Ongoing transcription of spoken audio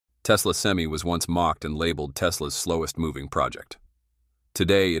Tesla Semi was once mocked and labeled Tesla's slowest-moving project.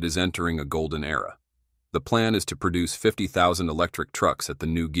 Today, it is entering a golden era. The plan is to produce 50,000 electric trucks at the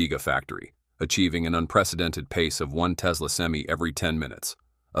new Giga factory, achieving an unprecedented pace of one Tesla Semi every 10 minutes,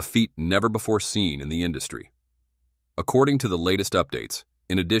 a feat never before seen in the industry. According to the latest updates,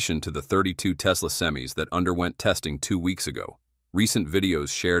 in addition to the 32 Tesla Semis that underwent testing 2 weeks ago, recent videos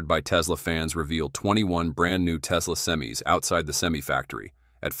shared by Tesla fans reveal 21 brand-new Tesla Semis outside the Semi factory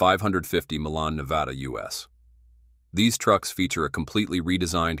at 550 Milan, Nevada, US. These trucks feature a completely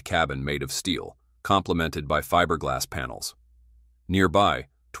redesigned cabin made of steel, complemented by fiberglass panels. Nearby,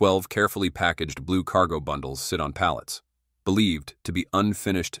 12 carefully packaged blue cargo bundles sit on pallets, believed to be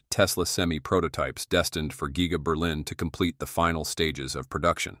unfinished Tesla Semi prototypes destined for Giga Berlin to complete the final stages of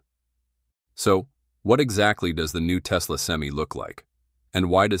production. So, what exactly does the new Tesla Semi look like? And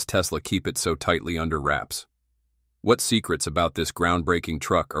why does Tesla keep it so tightly under wraps? What secrets about this groundbreaking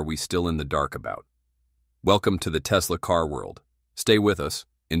truck are we still in the dark about? Welcome to the Tesla car world. Stay with us.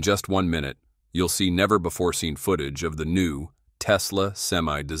 In just 1 minute, you'll see never-before-seen footage of the new Tesla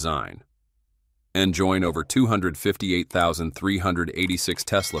Semi design. And join over 258,386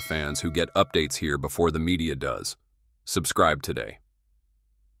 Tesla fans who get updates here before the media does. Subscribe today.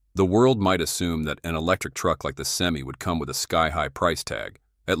 The world might assume that an electric truck like the Semi would come with a sky-high price tag,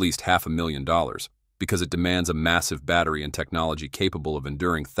 at least $500,000, because it demands a massive battery and technology capable of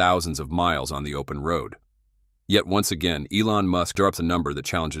enduring thousands of miles on the open road. Yet once again, Elon Musk drops a number that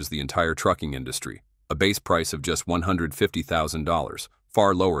challenges the entire trucking industry, a base price of just $150,000,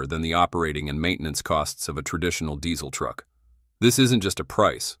 far lower than the operating and maintenance costs of a traditional diesel truck. This isn't just a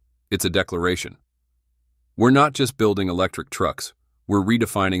price, it's a declaration. We're not just building electric trucks, we're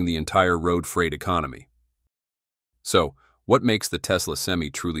redefining the entire road freight economy. So, what makes the Tesla Semi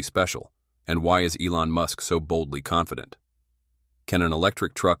truly special, and why is Elon Musk so boldly confident? Can an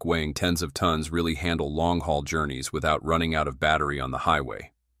electric truck weighing tens of tons really handle long-haul journeys without running out of battery on the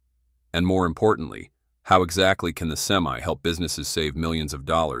highway? And more importantly, how exactly can the Semi help businesses save millions of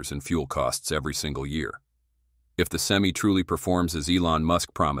dollars in fuel costs every single year? If the Semi truly performs as Elon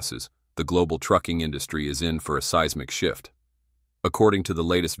Musk promises, the global trucking industry is in for a seismic shift. According to the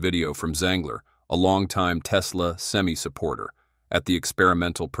latest video from Zangler, a longtime Tesla Semi supporter, at the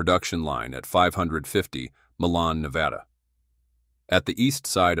experimental production line at 550 Milan, Nevada. At the east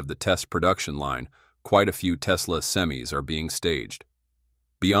side of the test production line, quite a few Tesla Semis are being staged.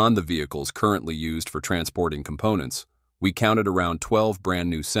 Beyond the vehicles currently used for transporting components, we counted around 12 brand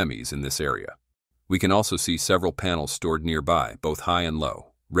new Semis in this area. We can also see several panels stored nearby, both high and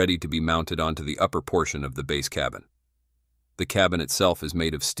low, ready to be mounted onto the upper portion of the base cabin. The cabin itself is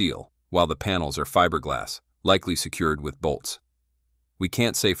made of steel, while the panels are fiberglass, likely secured with bolts. We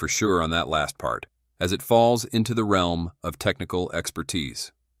can't say for sure on that last part, as it falls into the realm of technical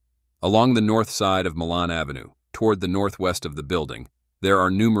expertise. Along the north side of Milan Avenue, toward the northwest of the building, there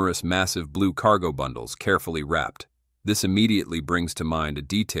are numerous massive blue cargo bundles carefully wrapped. This immediately brings to mind a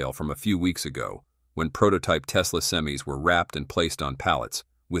detail from a few weeks ago, when prototype Tesla Semis were wrapped and placed on pallets,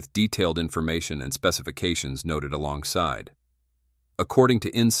 with detailed information and specifications noted alongside. According to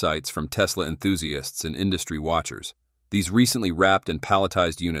insights from Tesla enthusiasts and industry watchers, these recently wrapped and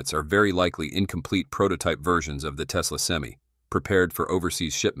palletized units are very likely incomplete prototype versions of the Tesla Semi, prepared for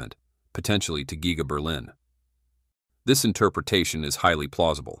overseas shipment, potentially to Giga Berlin. This interpretation is highly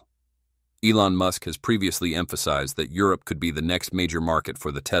plausible. Elon Musk has previously emphasized that Europe could be the next major market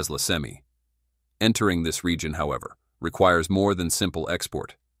for the Tesla Semi. Entering this region, however, requires more than simple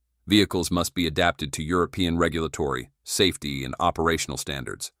export. Vehicles must be adapted to European regulatory, safety, and operational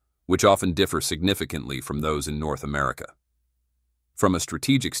standards, which often differ significantly from those in North America. From a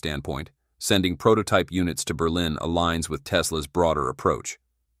strategic standpoint, sending prototype units to Berlin aligns with Tesla's broader approach.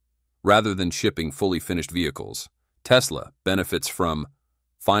 Rather than shipping fully finished vehicles, Tesla benefits from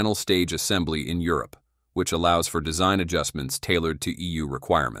final stage assembly in Europe, which allows for design adjustments tailored to EU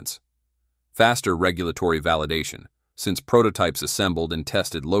requirements. Faster regulatory validation, since prototypes assembled and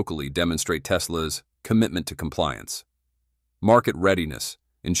tested locally demonstrate Tesla's commitment to compliance. Market readiness,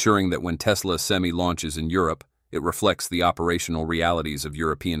 ensuring that when Tesla Semi launches in Europe, it reflects the operational realities of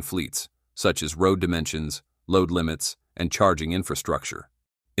European fleets, such as road dimensions, load limits, and charging infrastructure.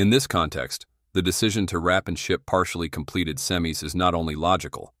 In this context, the decision to wrap and ship partially completed Semis is not only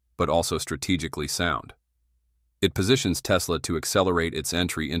logical, but also strategically sound. It positions Tesla to accelerate its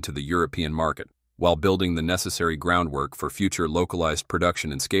entry into the European market, while building the necessary groundwork for future localized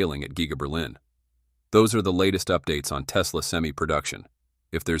production and scaling at Giga Berlin. Those are the latest updates on Tesla Semi production.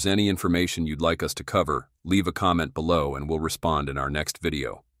 If there's any information you'd like us to cover, leave a comment below and we'll respond in our next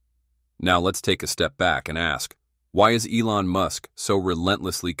video. Now let's take a step back and ask, Why is Elon Musk so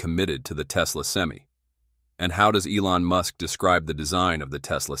relentlessly committed to the Tesla Semi? And how does Elon Musk describe the design of the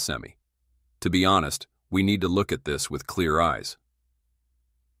Tesla Semi? To be honest, we need to look at this with clear eyes.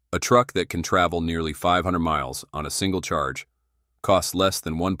 A truck that can travel nearly 500 miles on a single charge costs less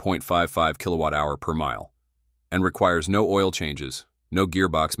than 1.55 kilowatt-hour per mile and requires no oil changes, no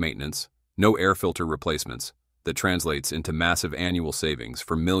gearbox maintenance, no air filter replacements. That translates into massive annual savings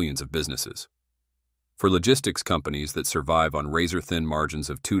for millions of businesses. For logistics companies that survive on razor-thin margins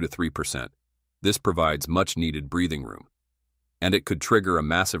of 2 to 3%, this provides much-needed breathing room. And it could trigger a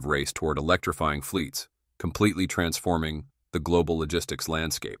massive race toward electrifying fleets, completely transforming the global logistics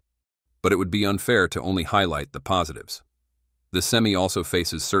landscape. But it would be unfair to only highlight the positives. The Semi also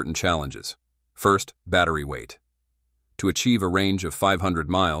faces certain challenges. First, battery weight. To achieve a range of 500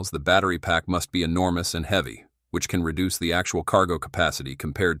 miles, the battery pack must be enormous and heavy, which can reduce the actual cargo capacity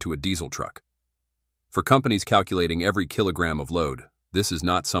compared to a diesel truck. For companies calculating every kilogram of load, this is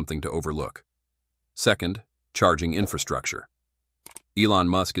not something to overlook. Second, charging infrastructure. Elon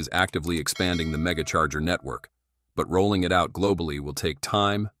Musk is actively expanding the megacharger network, but rolling it out globally will take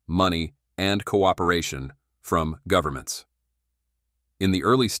time, money, and cooperation from governments. In the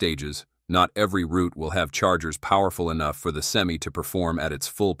early stages, not every route will have chargers powerful enough for the Semi to perform at its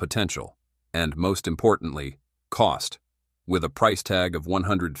full potential, and most importantly, cost. With a price tag of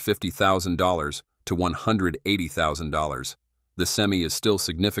 $150,000 to $180,000, the Semi is still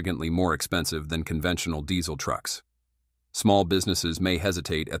significantly more expensive than conventional diesel trucks. Small businesses may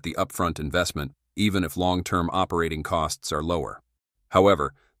hesitate at the upfront investment, even if long-term operating costs are lower.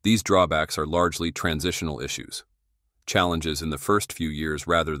 However, these drawbacks are largely transitional issues, challenges in the first few years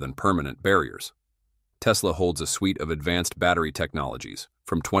rather than permanent barriers. Tesla holds a suite of advanced battery technologies,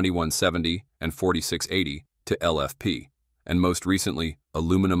 from 2170 and 4680 to LFP, and most recently,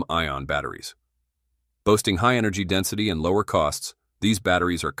 aluminum-ion batteries. Boasting high energy density and lower costs, these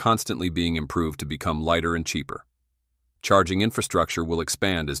batteries are constantly being improved to become lighter and cheaper. Charging infrastructure will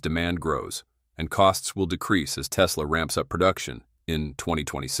expand as demand grows, and costs will decrease as Tesla ramps up production in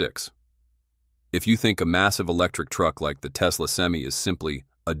 2026. If you think a massive electric truck like the Tesla Semi is simply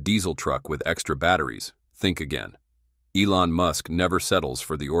a diesel truck with extra batteries, think again. Elon Musk never settles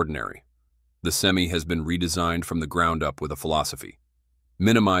for the ordinary. The Semi has been redesigned from the ground up with a philosophy: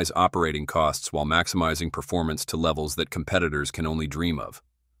 minimize operating costs while maximizing performance to levels that competitors can only dream of.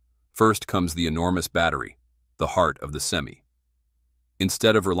 First comes the enormous battery, the heart of the Semi.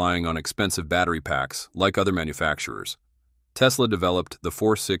 Instead of relying on expensive battery packs like other manufacturers, Tesla developed the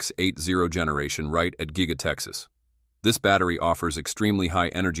 4680 generation right at Giga, Texas. This battery offers extremely high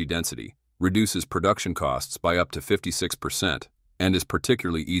energy density, reduces production costs by up to 56%, and is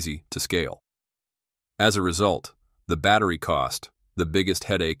particularly easy to scale. As a result, the battery cost, the biggest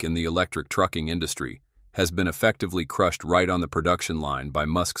headache in the electric trucking industry, has been effectively crushed right on the production line by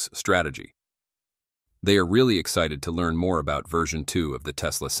Musk's strategy. They are really excited to learn more about version 2 of the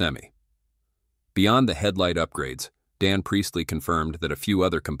Tesla Semi. Beyond the headlight upgrades, Dan Priestley confirmed that a few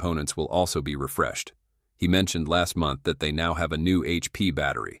other components will also be refreshed. He mentioned last month that they now have a new HP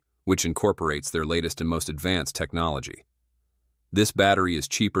battery, which incorporates their latest and most advanced technology. This battery is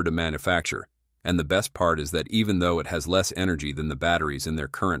cheaper to manufacture, and the best part is that even though it has less energy than the batteries in their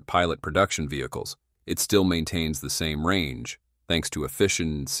current pilot production vehicles, it still maintains the same range, thanks to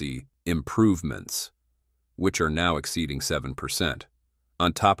efficiency improvements, which are now exceeding 7%.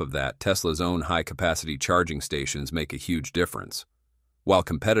 On top of that, Tesla's own high-capacity charging stations make a huge difference. While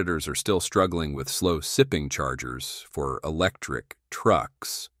competitors are still struggling with slow-sipping chargers for electric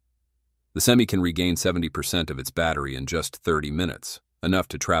trucks, the Semi can regain 70% of its battery in just 30 minutes, enough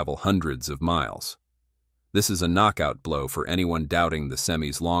to travel hundreds of miles. This is a knockout blow for anyone doubting the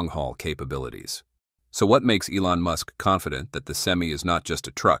Semi's long-haul capabilities. So what makes Elon Musk confident that the Semi is not just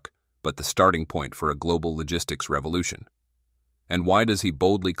a truck, but the starting point for a global logistics revolution? And why does he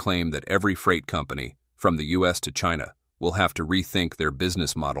boldly claim that every freight company, from the US to China, will have to rethink their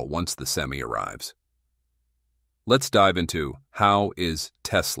business model once the Semi arrives? Let's dive into how is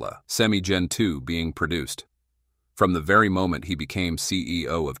Tesla Semi Gen 2 being produced. From the very moment he became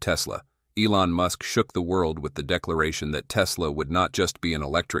CEO of Tesla, Elon Musk shook the world with the declaration that Tesla would not just be an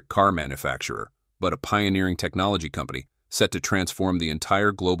electric car manufacturer, but a pioneering technology company set to transform the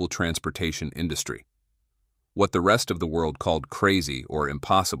entire global transportation industry. What the rest of the world called crazy or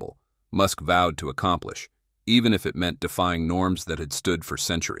impossible, Musk vowed to accomplish, even if it meant defying norms that had stood for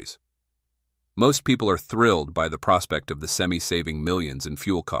centuries. Most people are thrilled by the prospect of the Semi saving millions in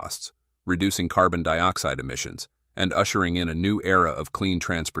fuel costs, reducing carbon dioxide emissions, and ushering in a new era of clean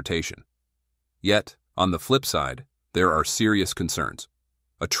transportation. Yet, on the flip side, there are serious concerns.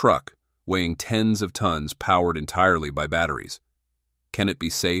 A truck, weighing tens of tons powered entirely by batteries. Can it be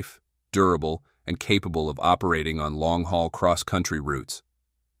safe, durable, and capable of operating on long-haul cross-country routes?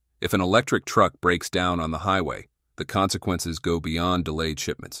 If an electric truck breaks down on the highway, the consequences go beyond delayed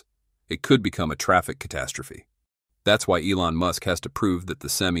shipments. It could become a traffic catastrophe. That's why Elon Musk has to prove that the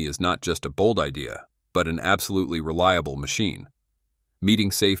Semi is not just a bold idea, but an absolutely reliable machine,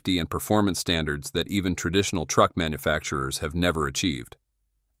 meeting safety and performance standards that even traditional truck manufacturers have never achieved.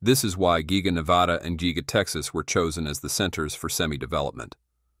 This is why Giga Nevada and Giga Texas were chosen as the centers for Semi development,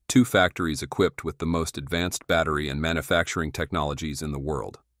 two factories equipped with the most advanced battery and manufacturing technologies in the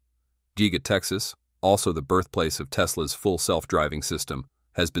world. Giga Texas, also the birthplace of Tesla's full self-driving system,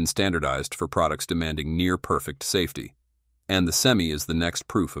 has been standardized for products demanding near-perfect safety, and the Semi is the next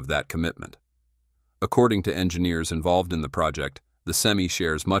proof of that commitment. According to engineers involved in the project, the Semi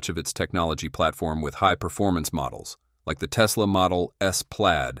shares much of its technology platform with high-performance models, like the Tesla Model S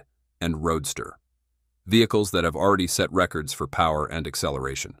Plaid and Roadster, vehicles that have already set records for power and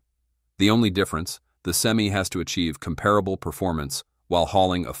acceleration. The only difference, the Semi has to achieve comparable performance while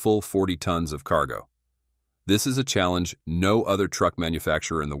hauling a full 40 tons of cargo. This is a challenge no other truck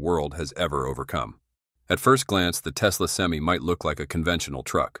manufacturer in the world has ever overcome. At first glance, the Tesla Semi might look like a conventional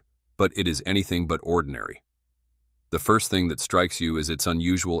truck, but it is anything but ordinary. The first thing that strikes you is its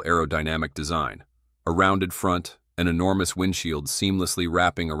unusual aerodynamic design, a rounded front, an enormous windshield seamlessly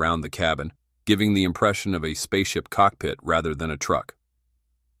wrapping around the cabin, giving the impression of a spaceship cockpit rather than a truck.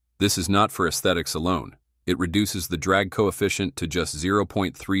 This is not for aesthetics alone. It reduces the drag coefficient to just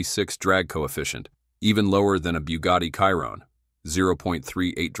 0.36 drag coefficient, even lower than a Bugatti Chiron,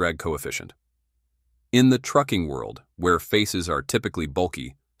 0.38 drag coefficient. In the trucking world, where faces are typically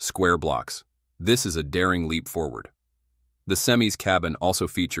bulky, square blocks, this is a daring leap forward. The Semi's cabin also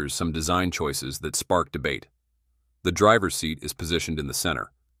features some design choices that spark debate. The driver's seat is positioned in the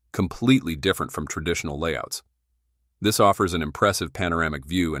center, completely different from traditional layouts. This offers an impressive panoramic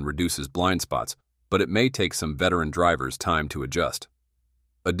view and reduces blind spots, but it may take some veteran drivers time to adjust.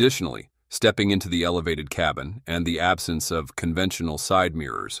 Additionally, stepping into the elevated cabin and the absence of conventional side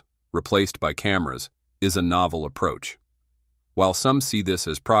mirrors, replaced by cameras, is a novel approach. While some see this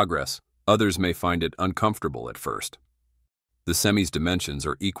as progress, others may find it uncomfortable at first. The Semi's dimensions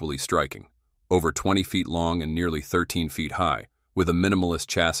are equally striking, over 20 feet long and nearly 13 feet high, with a minimalist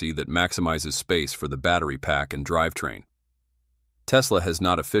chassis that maximizes space for the battery pack and drivetrain. Tesla has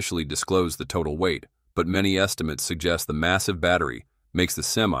not officially disclosed the total weight, but many estimates suggest the massive battery makes the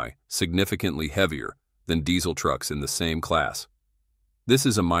Semi significantly heavier than diesel trucks in the same class. This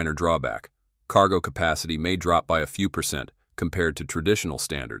is a minor drawback. Cargo capacity may drop by a few percent compared to traditional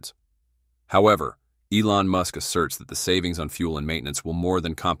standards. However, Elon Musk asserts that the savings on fuel and maintenance will more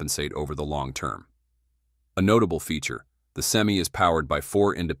than compensate over the long term. A notable feature, the Semi is powered by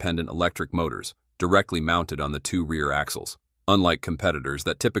 4 independent electric motors directly mounted on the 2 rear axles, unlike competitors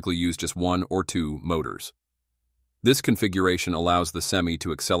that typically use just 1 or 2 motors. This configuration allows the Semi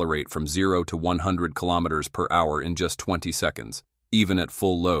to accelerate from 0 to 100 kilometers per hour in just 20 seconds, even at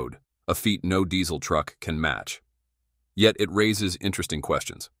full load, a feat no diesel truck can match. Yet it raises interesting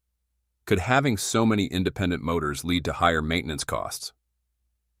questions. Could having so many independent motors lead to higher maintenance costs?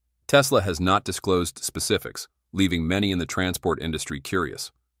 Tesla has not disclosed specifics, leaving many in the transport industry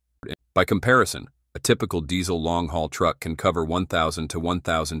curious. By comparison, a typical diesel long-haul truck can cover 1,000 to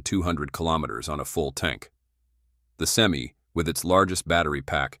 1,200 kilometers on a full tank. The Semi, with its largest battery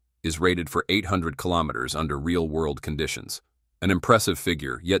pack, is rated for 800 kilometers under real-world conditions. An impressive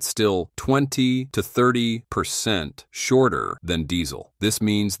figure, yet still 20 to 30% shorter than diesel. This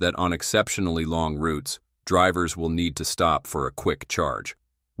means that on exceptionally long routes, drivers will need to stop for a quick charge.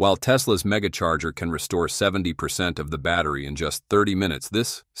 While Tesla's megacharger can restore 70% of the battery in just 30 minutes,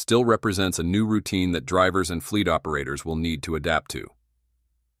 this still represents a new routine that drivers and fleet operators will need to adapt to.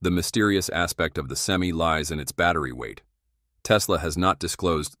 The mysterious aspect of the Semi lies in its battery weight. Tesla has not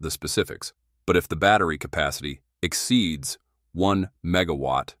disclosed the specifics, but if the battery capacity exceeds 1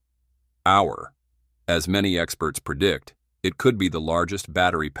 megawatt hour, as many experts predict, it could be the largest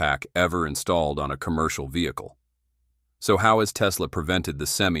battery pack ever installed on a commercial vehicle. So how has Tesla prevented the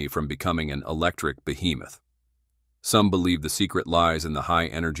Semi from becoming an electric behemoth? Some believe the secret lies in the high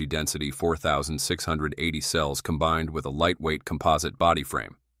energy density 4,680 cells combined with a lightweight composite body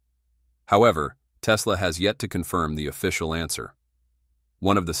frame. However, Tesla has yet to confirm the official answer.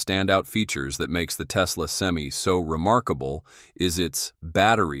 One of the standout features that makes the Tesla Semi so remarkable is its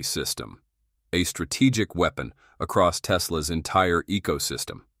battery system, a strategic weapon across Tesla's entire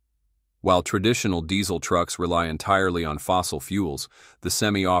ecosystem. While traditional diesel trucks rely entirely on fossil fuels, the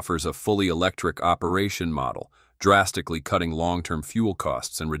Semi offers a fully electric operation model, drastically cutting long-term fuel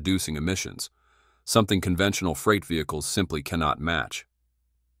costs and reducing emissions, something conventional freight vehicles simply cannot match.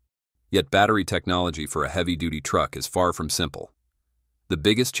 Yet battery technology for a heavy-duty truck is far from simple. The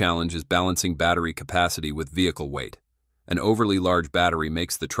biggest challenge is balancing battery capacity with vehicle weight. An overly large battery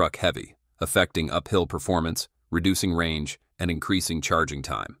makes the truck heavy, affecting uphill performance, reducing range, and increasing charging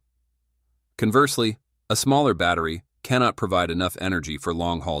time. Conversely, a smaller battery cannot provide enough energy for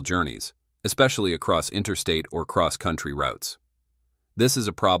long-haul journeys, especially across interstate or cross-country routes. This is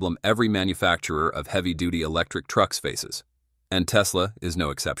a problem every manufacturer of heavy-duty electric trucks faces, and Tesla is no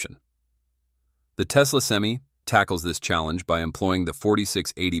exception. The Tesla Semi tackles this challenge by employing the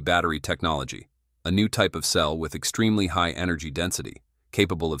 4680 battery technology, a new type of cell with extremely high energy density,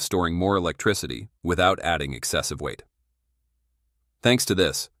 capable of storing more electricity without adding excessive weight. Thanks to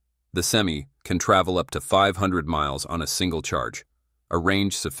this, the Semi can travel up to 500 miles on a single charge, a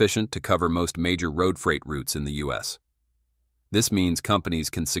range sufficient to cover most major road freight routes in the U.S. This means companies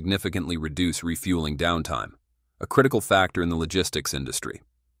can significantly reduce refueling downtime, a critical factor in the logistics industry.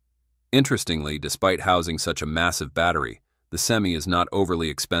 Interestingly, despite housing such a massive battery, the Semi is not overly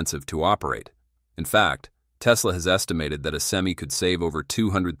expensive to operate. In fact, Tesla has estimated that a Semi could save over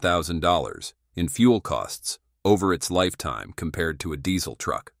 $200,000 in fuel costs over its lifetime compared to a diesel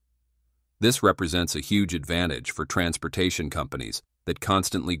truck. This represents a huge advantage for transportation companies that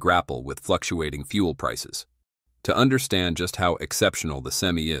constantly grapple with fluctuating fuel prices. To understand just how exceptional the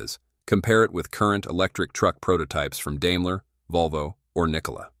Semi is, compare it with current electric truck prototypes from Daimler, Volvo, or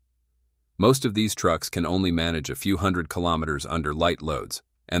Nikola. Most of these trucks can only manage a few hundred kilometers under light loads,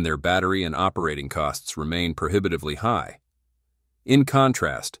 and their battery and operating costs remain prohibitively high. In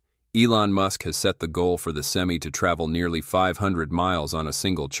contrast, Elon Musk has set the goal for the Semi to travel nearly 500 miles on a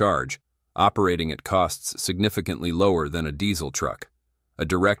single charge, operating at costs significantly lower than a diesel truck, a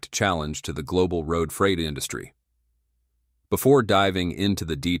direct challenge to the global road freight industry. Before diving into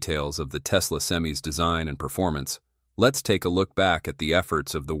the details of the Tesla Semi's design and performance, let's take a look back at the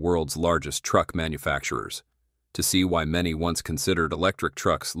efforts of the world's largest truck manufacturers to see why many once considered electric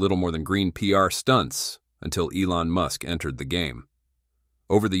trucks little more than green PR stunts until Elon Musk entered the game.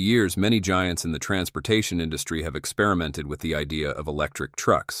 Over the years, many giants in the transportation industry have experimented with the idea of electric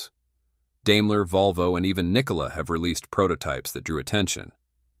trucks. Daimler, Volvo, and even Nikola have released prototypes that drew attention.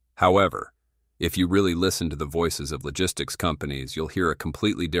 However, if you really listen to the voices of logistics companies, you'll hear a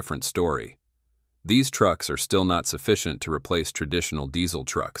completely different story. These trucks are still not sufficient to replace traditional diesel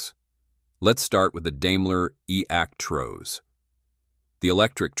trucks. Let's start with the Daimler e-Actros, the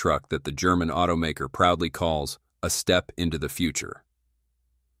electric truck that the German automaker proudly calls a step into the future.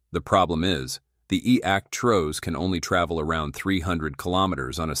 The problem is, the e-Actros can only travel around 300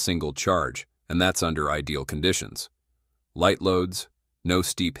 kilometers on a single charge, and that's under ideal conditions. Light loads, no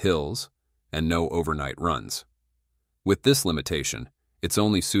steep hills, and no overnight runs. With this limitation, it's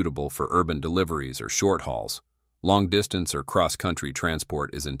only suitable for urban deliveries or short hauls. Long-distance or cross-country transport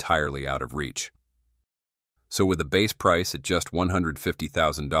is entirely out of reach. So with a base price at just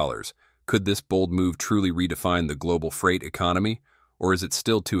 $150,000, could this bold move truly redefine the global freight economy? Or is it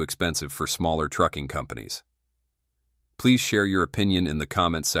still too expensive for smaller trucking companies? Please share your opinion in the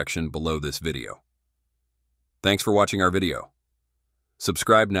comments section below this video. Thanks for watching our video.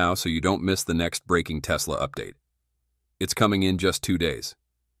 Subscribe now so you don't miss the next breaking Tesla update. It's coming in just 2 days.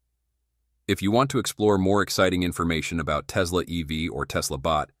 If you want to explore more exciting information about Tesla EV or Tesla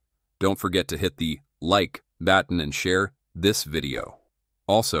Bot, don't forget to hit the like button and share this video.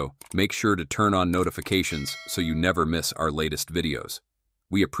 Also, make sure to turn on notifications so you never miss our latest videos.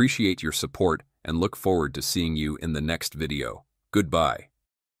 We appreciate your support and look forward to seeing you in the next video. Goodbye.